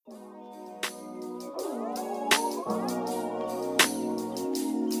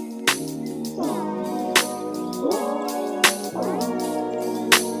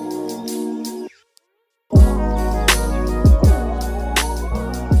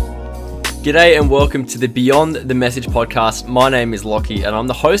G'day and welcome to the Beyond the Message podcast. My name is Lockie and I'm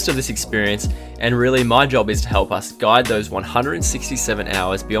the host of this experience, and really my job is to help us guide those 167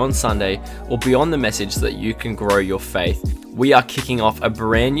 hours beyond Sunday or beyond the message so that you can grow your faith. We are kicking off a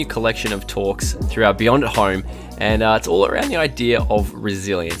brand new collection of talks through our Beyond at Home, and it's all around the idea of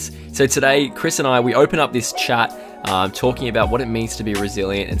resilience. So today, Chris and I, we open up this chat talking about what it means to be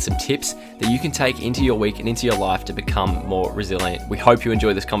resilient and some tips that you can take into your week and into your life to become more resilient. We hope you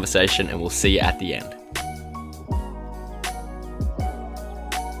enjoy this conversation and we'll see you at the end.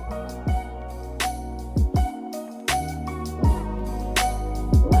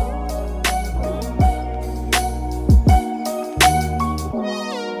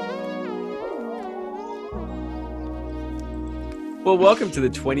 Well, welcome to the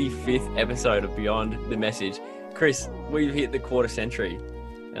 25th episode of Beyond the Message. Chris, we've hit the quarter century.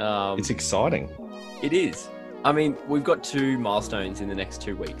 It's exciting. It is. I mean, we've got two milestones in the next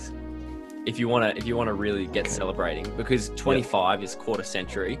 2 weeks. If you want to really get celebrating, because 25 is quarter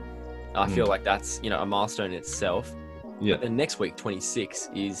century. I feel like that's, a milestone in itself. Yeah. But then next week,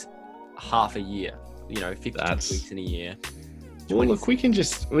 26 is half a year. 52 weeks in a year. Well, look, we can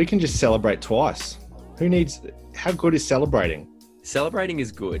just celebrate twice. How good is celebrating? Celebrating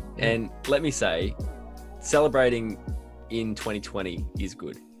is good. And let me say, celebrating in 2020 is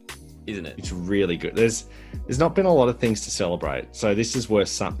good, isn't it? It's really good. There's not been a lot of things to celebrate, so this is worth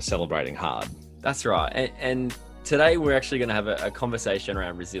celebrating hard. That's right. And today we're actually going to have a conversation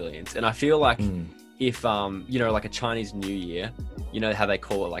around resilience. And I feel like if, like a Chinese New Year, how they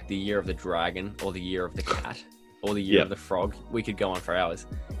call it, like the year of the dragon or the year of the cat or the year of the frog, we could go on for hours.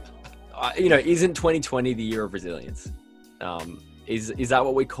 Isn't 2020 the year of resilience? Is that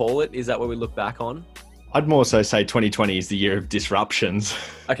what we call it? Is that what we look back on? I'd more so say 2020 is the year of disruptions.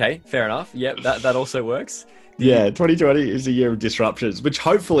 Okay, fair enough. Yep, that also works. Yeah, 2020 is a year of disruptions, which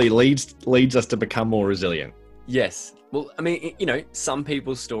hopefully leads us to become more resilient. Yes. Well, I mean, some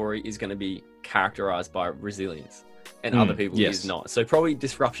people's story is going to be characterized by resilience and other people's is not. So probably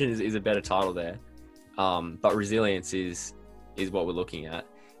disruption is a better title there. But resilience is what we're looking at.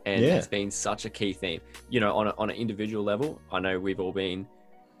 And it's been such a key theme, on an individual level. I know we've all been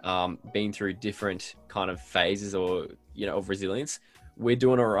through different kind of phases of resilience. We're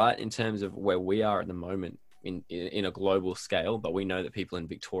doing all right in terms of where we are at the moment in a global scale, but we know that people in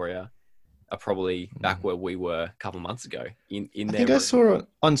Victoria are probably back where we were a couple of months ago. I think I saw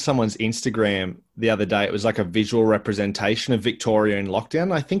on someone's Instagram the other day, it was like a visual representation of Victoria in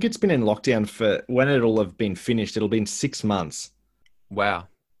lockdown. I think it's been in lockdown for, when it'll have been finished, it'll be in 6 months. Wow.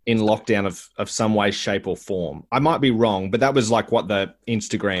 In lockdown of some way, shape or form. I might be wrong, but that was like what the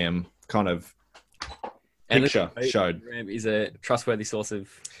Instagram kind of picture showed. Instagram is a trustworthy source of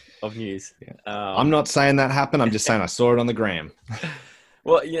news. Yeah. I'm not saying that happened. I'm just saying I saw it on the gram.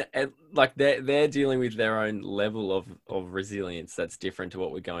 Well, like they're dealing with their own level of resilience that's different to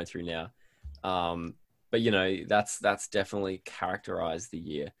what we're going through now. But that's definitely characterized the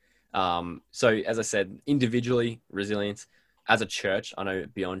year. So as I said, individually resilience. As a church, I know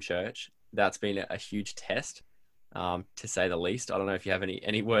Beyond Church, that's been a huge test, to say the least. I don't know if you have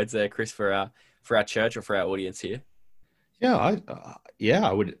any words there, Chris, for our church or for our audience here. Yeah,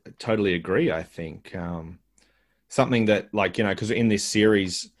 I would totally agree. I think something that, because in this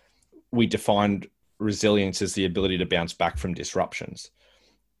series we defined resilience as the ability to bounce back from disruptions,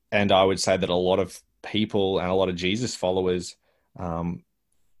 and I would say that a lot of people and a lot of Jesus followers,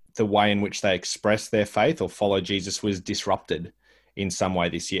 the way in which they express their faith or follow Jesus was disrupted in some way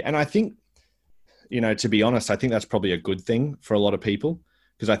this year. And I think, to be honest, I think that's probably a good thing for a lot of people,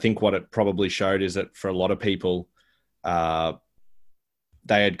 because I think what it probably showed is that for a lot of people, they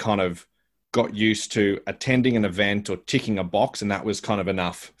had kind of got used to attending an event or ticking a box, and that was kind of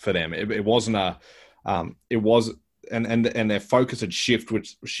enough for them. It wasn't and their focus had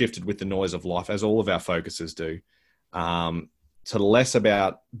shifted with the noise of life, as all of our focuses do. To less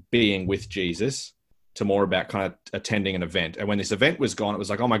about being with Jesus, to more about kind of attending an event. And when this event was gone, it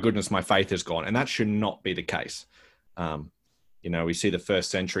was like, oh my goodness, my faith is gone. And that should not be the case. We see the first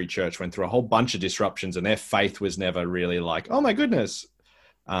century church went through a whole bunch of disruptions and their faith was never really like, oh my goodness.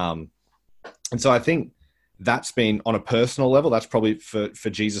 And so I think that's been, on a personal level, that's probably for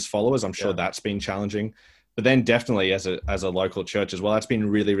Jesus followers. I'm sure that's been challenging. But then definitely as a local church as well, that's been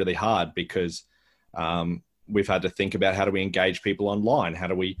really, really hard, because we've had to think about, how do we engage people online? How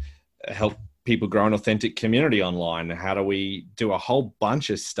do we help people grow an authentic community online? How do we do a whole bunch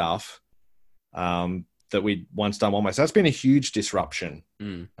of stuff that we'd once done almost? That's been a huge disruption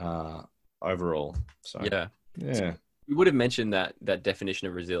overall. So yeah. So We would have mentioned that definition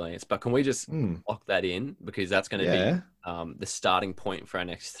of resilience, but can we just lock that in, because that's going to be the starting point for our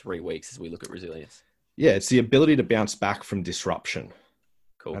next 3 weeks as we look at resilience. Yeah, it's the ability to bounce back from disruption.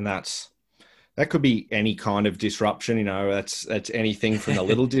 Cool. And that could be any kind of disruption. You know, that's anything from the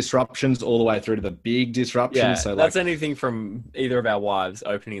little disruptions all the way through to the big disruptions. Yeah, so that's anything from either of our wives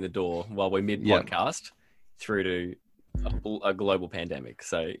opening the door while we're mid-podcast through to a global pandemic.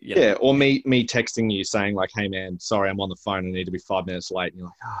 So yeah, or me texting you saying like, "Hey man, sorry, I'm on the phone. I need to be 5 minutes late." And you're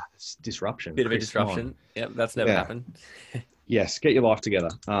like, "It's disruption." Bit of a disruption. Yep, that's never happened. Yes, get your life together.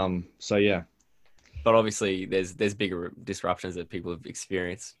 So yeah. But obviously, there's bigger disruptions that people have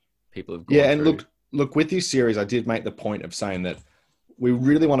experienced. People have gone through. Look, with this series, I did make the point of saying that we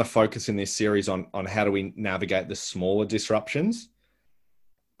really want to focus in this series on how do we navigate the smaller disruptions,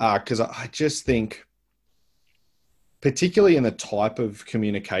 because I just think, particularly in the type of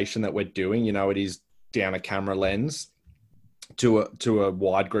communication that we're doing, you know, it is down a camera lens to a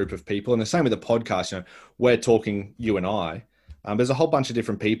wide group of people, and the same with the podcast. You know, we're talking, you and I. There's a whole bunch of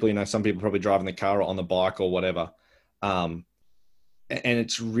different people, you know, some people probably driving the car or on the bike or whatever. And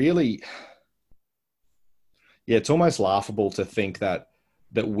it's really, it's almost laughable to think that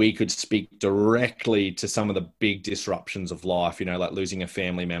we could speak directly to some of the big disruptions of life, you know, like losing a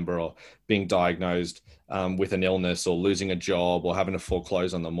family member or being diagnosed with an illness or losing a job or having to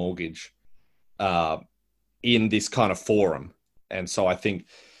foreclose on the mortgage in this kind of forum. And so I think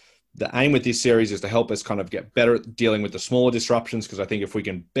the aim with this series is to help us kind of get better at dealing with the smaller disruptions, because I think if we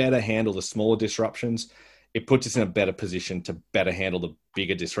can better handle the smaller disruptions, it puts us in a better position to better handle the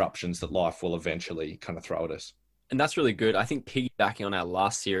bigger disruptions that life will eventually kind of throw at us. And that's really good. I think piggybacking on our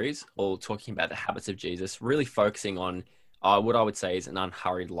last series, or talking about the habits of Jesus, really focusing on what I would say is an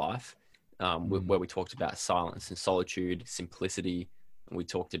unhurried life, where we talked about silence and solitude, simplicity, and we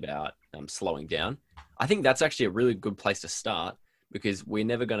talked about slowing down. I think that's actually a really good place to start, because we're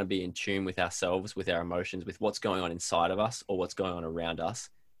never going to be in tune with ourselves, with our emotions, with what's going on inside of us or what's going on around us,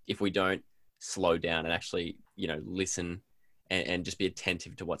 if we don't slow down and actually, you know, listen and just be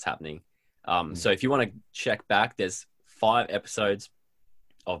attentive to what's happening. So if you want to check back, there's 5 episodes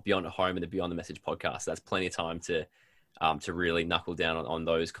of Beyond at Home and the Beyond the Message podcast. That's plenty of time to really knuckle down on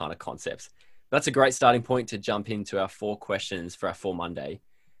those kind of concepts. That's a great starting point to jump into our 4 questions for our 4 Monday.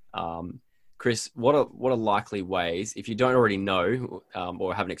 Chris, what are likely ways, if you don't already know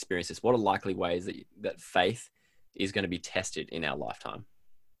or haven't experienced this, what are likely ways that faith is going to be tested in our lifetime?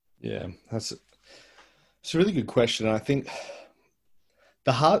 Yeah, it's a really good question. I think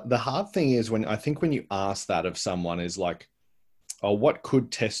the hard thing is when you ask that of someone is like, oh, what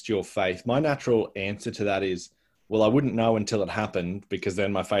could test your faith? My natural answer to that is, well, I wouldn't know until it happened, because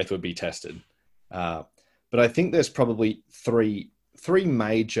then my faith would be tested. But I think there's probably three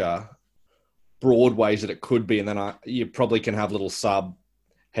major broad ways that it could be, and then you probably can have little sub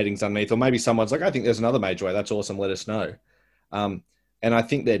headings underneath, or maybe someone's like, I think there's another major way. That's awesome. Let us know. And I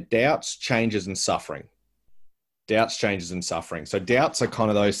think they're doubts, changes, and suffering. Doubts, changes, and suffering. So doubts are kind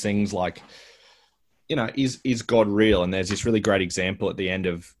of those things like, you know, is God real? And there's this really great example at the end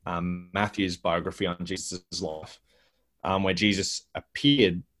of Matthew's biography on Jesus' life, where Jesus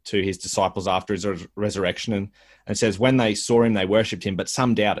appeared to his disciples after his resurrection and says, when they saw him, they worshipped him, but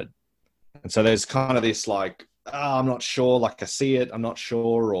some doubted. And so there's kind of this like, I'm not sure, like I see it, I'm not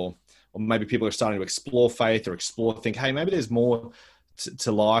sure, or maybe people are starting to explore faith or think, hey, maybe there's more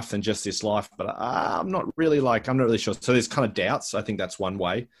to life than just this life, but I'm not really sure. So there's kind of doubts. I think that's one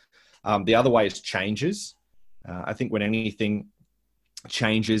way. The other way is changes. I think when anything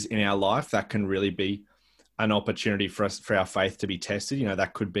changes in our life, that can really be an opportunity for our faith to be tested. You know,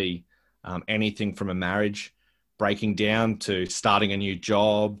 that could be anything from a marriage breaking down to starting a new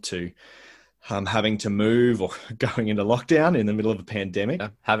job to having to move or going into lockdown in the middle of a pandemic.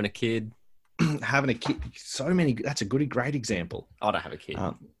 Having a kid. So many. That's a great example. I don't have a kid.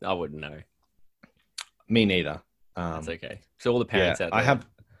 I wouldn't know. Me neither. That's okay. So all the parents out there.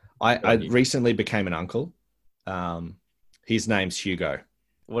 I recently became an uncle. His name's Hugo.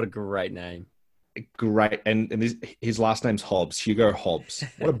 What a great name. Great. And his last name's Hobbs. Hugo Hobbs.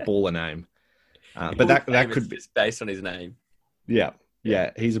 What a baller name. But that could be based on his name. Yeah.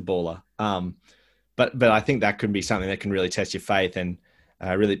 He's a baller. But I think that could be something that can really test your faith. And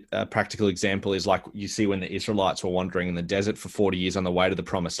really a practical example is like you see when the Israelites were wandering in the desert for 40 years on the way to the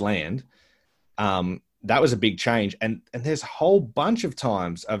promised land. That was a big change. And there's a whole bunch of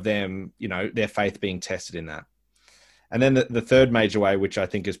times of them, you know, their faith being tested in that. And then the third major way, which I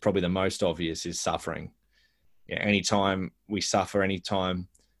think is probably the most obvious, is suffering. Yeah, anytime we suffer, anytime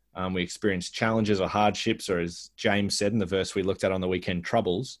we experience challenges or hardships, or as James said in the verse we looked at on the weekend,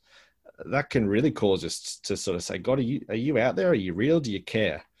 troubles, that can really cause us to sort of say, God, are you out there? Are you real? Do you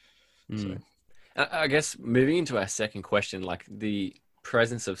care? So. I guess moving into our second question, like the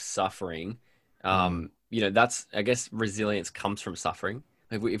presence of suffering, that's, I guess, resilience comes from suffering.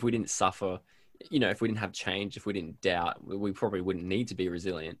 If we didn't suffer, if we didn't have change, if we didn't doubt, we probably wouldn't need to be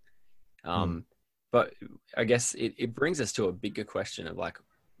resilient. But I guess it brings us to a bigger question of like,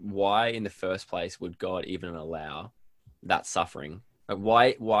 why in the first place would God even allow that suffering?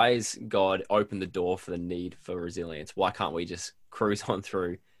 Like why is God open the door for the need for resilience? Why can't we just cruise on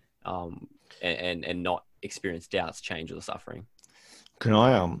through and not experience doubts, change, or suffering? Can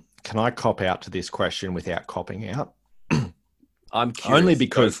I cop out to this question without copping out? I'm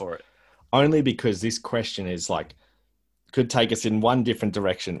curious. Only because this question is like, could take us in one different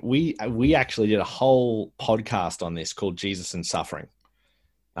direction. We actually did a whole podcast on this called Jesus and Suffering,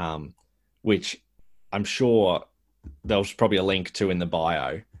 which I'm sure there's probably a link to in the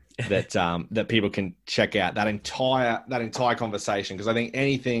bio that that people can check out that entire conversation, because I think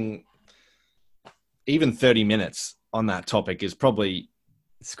anything, even 30 minutes on that topic is probably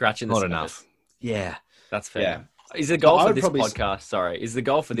scratching the not surface. enough. Yeah, that's fair. Yeah. Is the goal for this podcast? Sorry, is the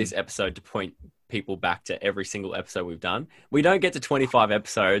goal for this episode to point people back to every single episode we've done? We don't get to 25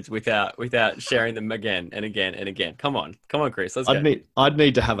 episodes without sharing them again and again and again. Come on, Chris. Let's go. I'd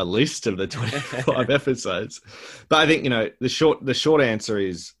need to have a list of the 25 episodes, but I think the short answer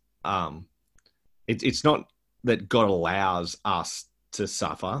is it's not that God allows us to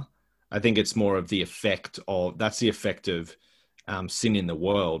suffer. I think it's more of the effect of sin in the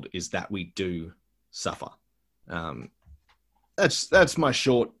world, is that we do suffer. That's my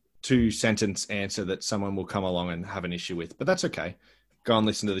short 2-sentence answer that someone will come along and have an issue with, but that's okay. Go and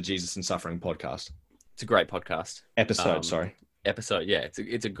listen to the Jesus and Suffering podcast. It's a great podcast. Episode. Yeah,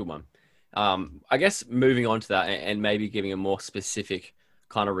 it's a good one. I guess moving on to that and maybe giving a more specific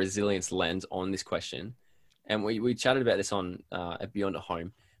kind of resilience lens on this question. And we chatted about this on at Beyond at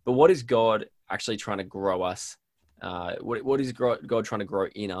Home, but what is God actually trying to grow us? What is God trying to grow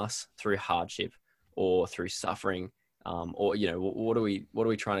in us through hardship or through suffering? Or what are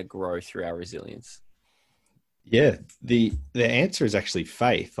we trying to grow through our resilience? Yeah, the answer is actually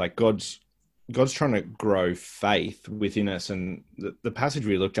faith. Like God's trying to grow faith within us, and the passage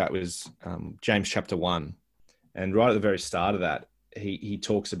we looked at was James chapter 1, and right at the very start of that, he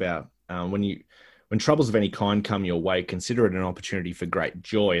talks about when troubles of any kind come your way, consider it an opportunity for great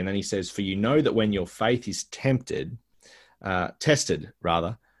joy. And then he says, for you know that when your faith is tested,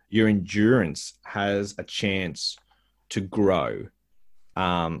 your endurance has a chance to grow.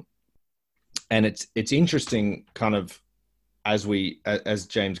 And it's interesting, kind of as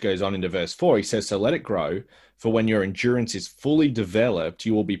James goes on into verse 4, he says, so let it grow, for when your endurance is fully developed,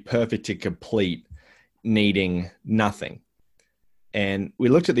 you will be perfect and complete, needing nothing. And we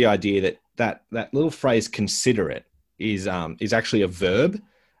looked at the idea that little phrase, consider it, is actually a verb,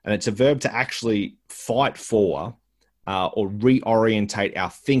 and it's a verb to actually fight for or reorientate our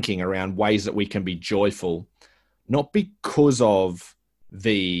thinking around ways that we can be joyful, not because of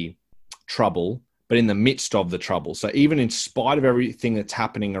the trouble, but in the midst of the trouble. So even in spite of everything that's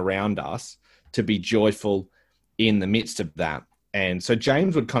happening around us, to be joyful in the midst of that. And so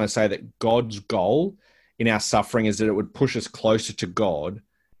James would kind of say that God's goal in our suffering is that it would push us closer to God,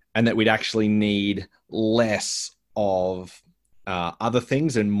 and that we'd actually need less of other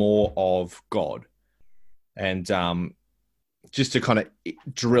things and more of God. And just to kind of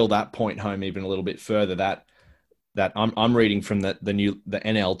drill that point home even a little bit further, that I'm reading from the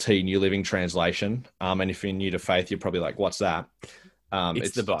NLT, New Living Translation. And if you're new to faith, you're probably like, what's that?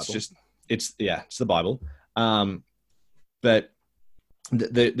 It's the Bible. It's the Bible. But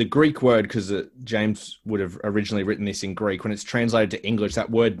the Greek word, because James would have originally written this in Greek, when it's translated to English, that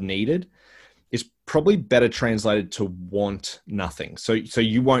word needed is probably better translated to want nothing. So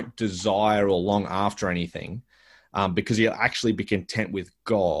you won't desire or long after anything, because you'll actually be content with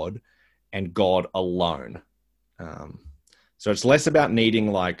God and God alone. So it's less about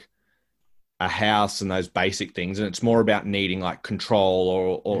needing like a house and those basic things, and it's more about needing like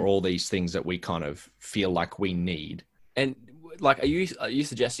control or all these things that we kind of feel like we need. And like, are you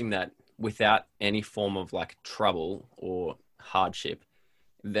suggesting that without any form of like trouble or hardship,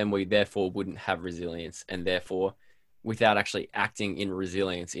 then we therefore wouldn't have resilience, and therefore without actually acting in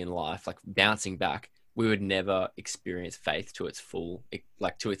resilience in life, like bouncing back, we would never experience faith to its full,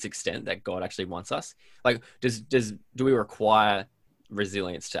 like to its extent that God actually wants us? Like, do we require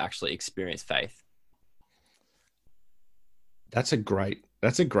resilience to actually experience faith? That's a great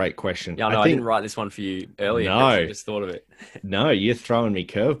question. Yeah, I didn't write this one for you earlier. No, I just thought of it. No, you're throwing me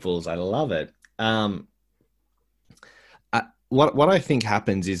curveballs. I love it. What I think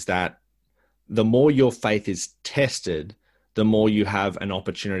happens is that the more your faith is tested, the more you have an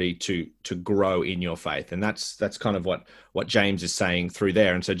opportunity to grow in your faith. And that's kind of what James is saying through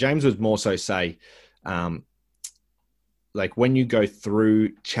there. And so James would more so say, like when you go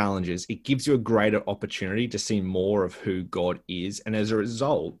through challenges, it gives you a greater opportunity to see more of who God is. And as a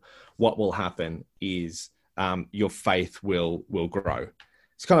result, what will happen is your faith will grow.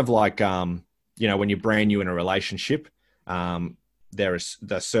 It's kind of like, when you're brand new in a relationship, there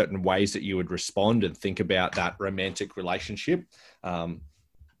are certain ways that you would respond and think about that romantic relationship. And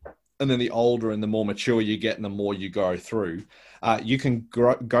then the older and the more mature you get and the more you go through, you can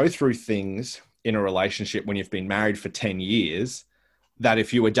go through things in a relationship when you've been married for 10 years that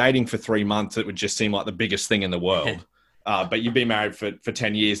if you were dating for 3 months, it would just seem like the biggest thing in the world. But you've been married for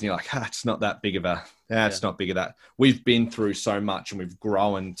 10 years and you're like, it's not that big of it's not big of that. We've been through so much and we've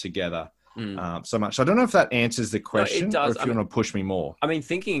grown together so much. So I don't know if that answers the question, no, or if you want to push me more. I mean,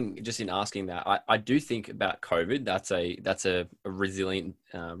 thinking just in asking that, I do think about COVID. That's a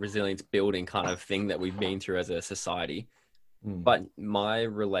resilience building kind of thing that we've been through as a society. But my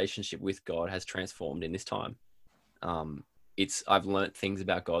relationship with God has transformed in this time. I've learned things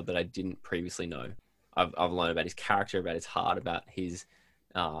about God that I didn't previously know. I've learned about his character, about his heart, about his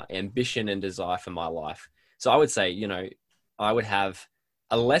ambition and desire for my life. So I would say, I would have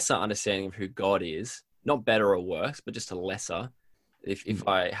a lesser understanding of who God is, not better or worse, but just a lesser, if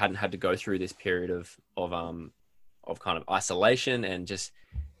I hadn't had to go through this period of kind of isolation and just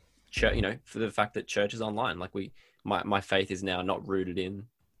church, for the fact that church is online. Like my faith is now not rooted in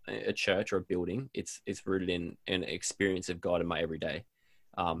a church or a building. It's rooted in an experience of God in my everyday.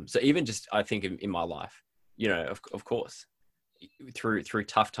 So even just, I think in my life, of course, through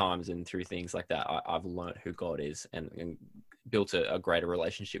tough times and through things like that, I've learned who God is and built a greater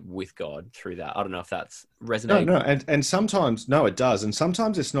relationship with God through that. I don't know if that's resonating. No, and sometimes, no, it does. And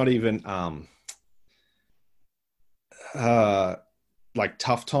sometimes it's not even like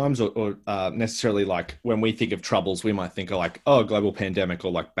tough times or necessarily like when we think of troubles, we might think of like, global pandemic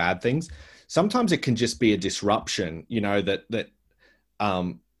or like bad things. Sometimes it can just be a disruption,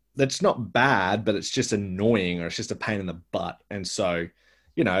 that's not bad, but it's just annoying or it's just a pain in the butt. And so,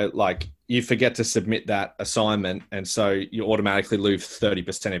 like you forget to submit that assignment. And so you automatically lose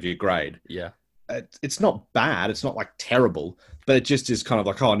 30% of your grade. Yeah. It's not bad. It's not like terrible, but it just is kind of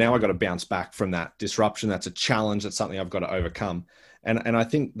like, now I got to bounce back from that disruption. That's a challenge. That's something I've got to overcome. And I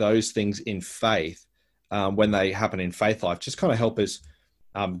think those things in faith, when they happen in faith life, just kind of help us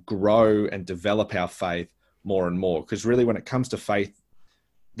grow and develop our faith more and more. Because really when it comes to faith,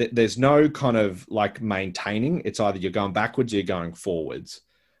 there's no kind of like maintaining. It's either you're going backwards or you're going forwards.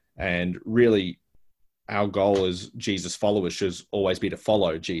 And really our goal as Jesus followers should always be to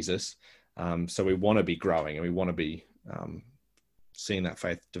follow Jesus. So we want to be growing and we want to be seeing that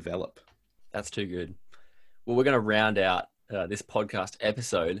faith develop. That's too good. Well, we're going to round out this podcast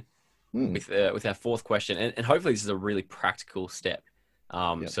episode with our fourth question. And hopefully this is a really practical step.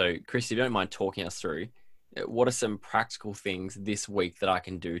 So Chris, if you don't mind talking us through, what are some practical things this week that I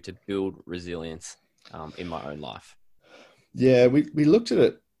can do to build resilience in my own life? Yeah, we looked at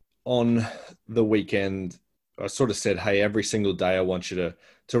it on the weekend. I sort of said, hey, every single day I want you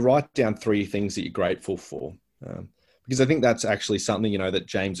to write down 3 things that you're grateful for. Because I think that's actually something, that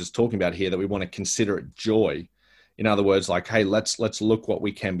James is talking about here, that we want to consider it joy. In other words, like, hey, let's look what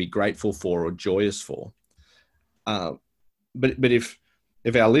we can be grateful for or joyous for. But if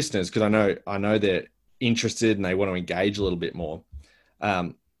our listeners, because I know they're interested and they want to engage a little bit more,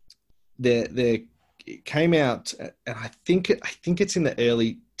 there came out, and I think it's in the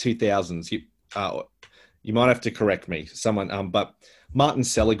early 2000s. You might have to correct me, someone, but Martin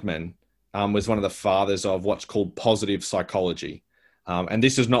Seligman was one of the fathers of what's called positive psychology. And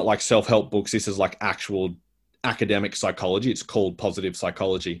this is not like self-help books. This is like actual academic psychology. It's called positive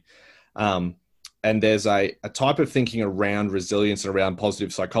psychology. And there's a type of thinking around resilience and around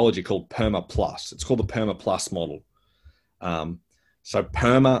positive psychology called PERMA Plus. It's called the PERMA Plus model. So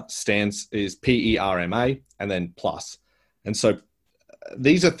PERMA is PERMA and then plus. And so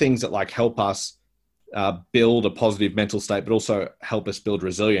these are things that like help us build a positive mental state, but also help us build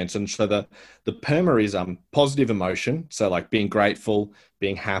resilience. And so the PERMA is positive emotion. So like being grateful,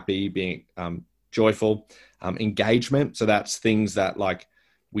 being happy, being joyful, engagement. So that's things that like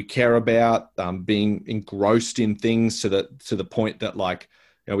we care about, being engrossed in things to the point that like,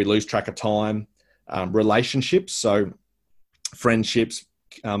 we lose track of time. Relationships. So friendships,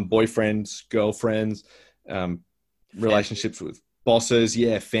 boyfriends, girlfriends, relationships with bosses,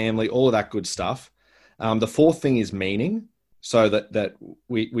 family, all of that good stuff. The fourth thing is meaning. So that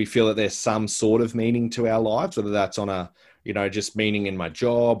we feel that there's some sort of meaning to our lives, whether that's on a just meaning in my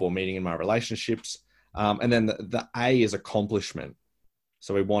job or meaning in my relationships. And then the A is accomplishment.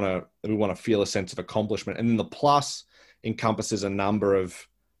 So we want to feel a sense of accomplishment. And then the plus encompasses a number of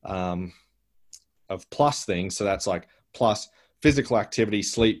plus things. So that's like plus physical activity,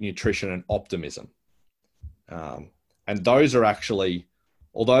 sleep, nutrition, and optimism. And those are actually,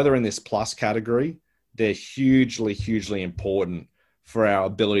 although they're in this plus category, they're hugely, hugely important for our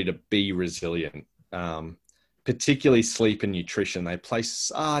ability to be resilient. Particularly sleep and nutrition. They play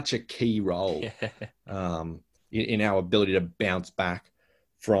such a key role in our ability to bounce back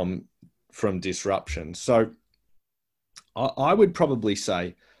from disruption. So I would probably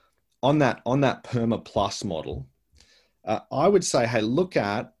say on that Perma Plus model, I would say, hey, look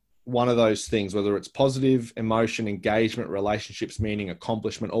at one of those things, whether it's positive, emotion, engagement, relationships, meaning,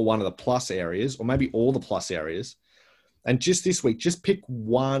 accomplishment, or one of the plus areas, or maybe all the plus areas. And just this week, just pick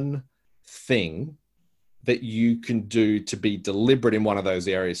one thing that you can do to be deliberate in one of those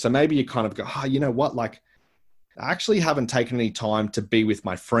areas. So maybe you kind of go, you know what? Like, I actually haven't taken any time to be with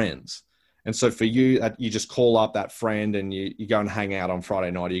my friends. And so for you, you just call up that friend and you go and hang out on Friday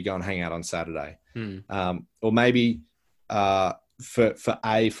night, or you go and hang out on Saturday. Or maybe for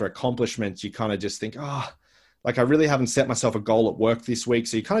accomplishments, you kind of just think, like I really haven't set myself a goal at work this week.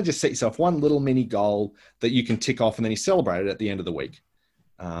 So you kind of just set yourself one little mini goal that you can tick off, and then you celebrate it at the end of the week.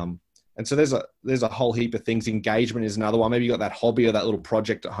 And so there's a whole heap of things. Engagement is another one. Maybe you got that hobby or that little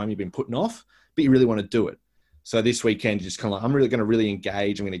project at home you've been putting off, but you really want to do it. So this weekend, you just kind of like, I'm really going to really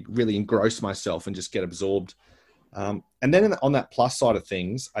engage. I'm going to really engross myself and just get absorbed. And then on that plus side of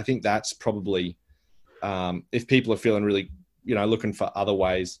things, I think that's probably, if people are feeling really, looking for other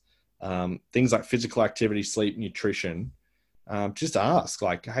ways, things like physical activity, sleep, nutrition, just ask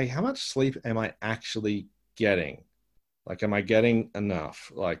like, hey, how much sleep am I actually getting? Like, am I getting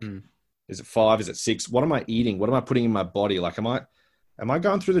enough? Like, is it 5? Is it 6? What am I eating? What am I putting in my body? Like, am I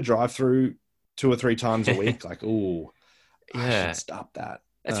going through the drive-through 2 or 3 times a week? Like, I should stop that.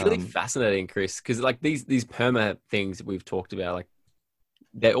 That's really fascinating, Chris, because like these perma things that we've talked about, like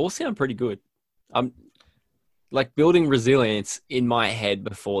they all sound pretty good. Like building resilience in my head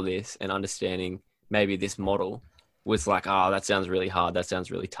before this and understanding maybe this model was like, that sounds really hard. That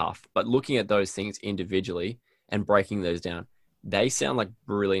sounds really tough. But looking at those things individually and breaking those down, they sound like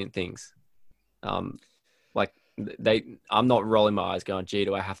brilliant things. I'm not rolling my eyes going, gee,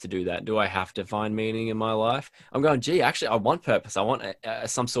 do I have to do that? Do I have to find meaning in my life? I'm going, gee, actually, I want purpose. I want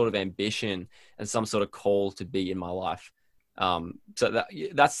some sort of ambition and some sort of call to be in my life. So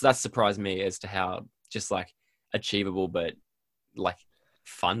that's surprised me as to how just like achievable, but like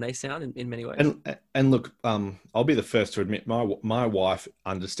fun they sound in many ways. And look, I'll be the first to admit my wife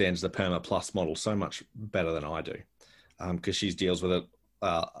understands the Perma Plus model so much better than I do, because she deals with it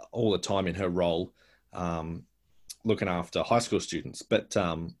all the time in her role, looking after high school students. But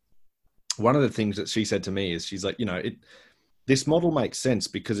one of the things that she said to me is, she's like, this model makes sense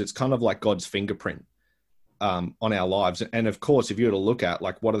because it's kind of like God's fingerprint on our lives. And of course, if you were to look at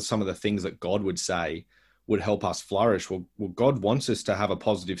like, what are some of the things that God would say would help us flourish? Well, God wants us to have a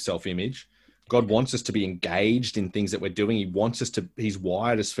positive self-image. God wants us to be engaged in things that we're doing. He wants us to, he's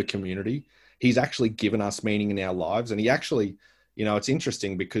wired us for community. He's actually given us meaning in our lives. And he actually, it's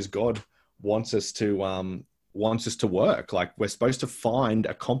interesting because God wants us to work. Like, we're supposed to find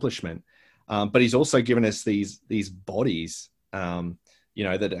accomplishment. But he's also given us these bodies,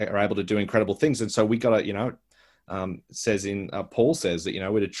 that are able to do incredible things. And so we got to, says in Paul says that,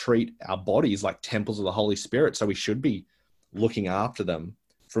 we're to treat our bodies like temples of the Holy Spirit. So we should be looking after them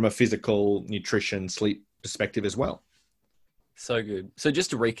from a physical, nutrition, sleep perspective as well. So good. So just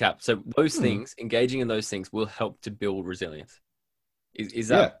to recap, so those things, engaging in those things will help to build resilience. Is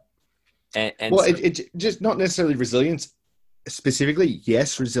that? Yeah. And well, it just not necessarily resilience specifically.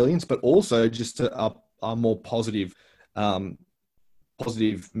 Yes, resilience, but also just a more positive,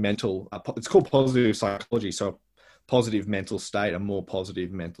 mental. It's called positive psychology. So, positive mental state, a more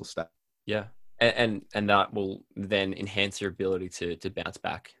positive mental state. Yeah, and that will then enhance your ability to bounce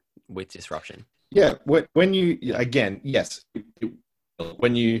back with disruption. Yeah, when you yes,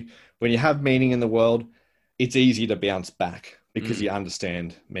 when you have meaning in the world, it's easy to bounce back because you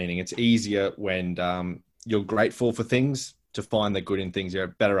understand meaning. It's easier when you're grateful for things, to find the good in things. You're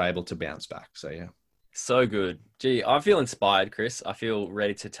better able to bounce back. So yeah. So good. Gee, I feel inspired, Chris. I feel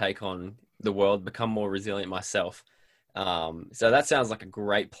ready to take on the world, become more resilient myself. So that sounds like a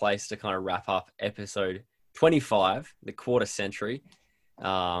great place to kind of wrap up episode 25, the quarter century.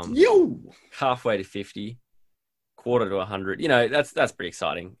 Halfway to 50, quarter to 100. That's pretty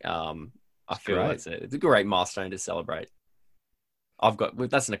exciting. I feel it's a great milestone to celebrate.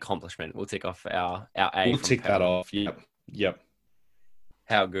 That's an accomplishment. We'll tick off our A. We'll tick that off. Yep. Yep.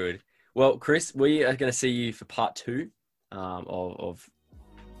 How good. Well, Chris, we are going to see you for part 2 of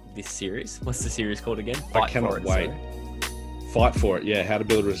this series. What's the series called again? I cannot wait. Fight for it. Yeah, How to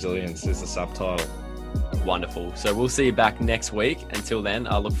Build Resilience is the subtitle. Wonderful. So we'll see you back next week. Until then,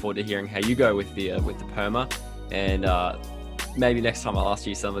 I look forward to hearing how you go with the PERMA, and maybe next time I'll ask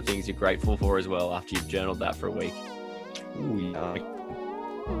you some of the things you're grateful for as well after you've journaled that for a week. Ooh, yeah.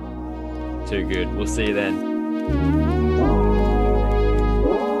 Too good. We'll see you then.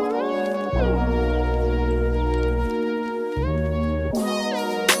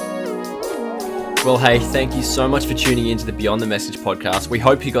 Well, hey, thank you so much for tuning into the Beyond the Message podcast. We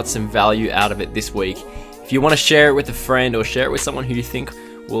hope you got some value out of it this week. If you want to share it with a friend or share it with someone who you think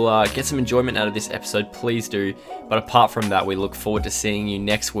will get some enjoyment out of this episode, please do. But apart from that, we look forward to seeing you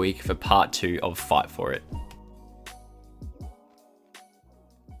next week for part 2 of Fight For It.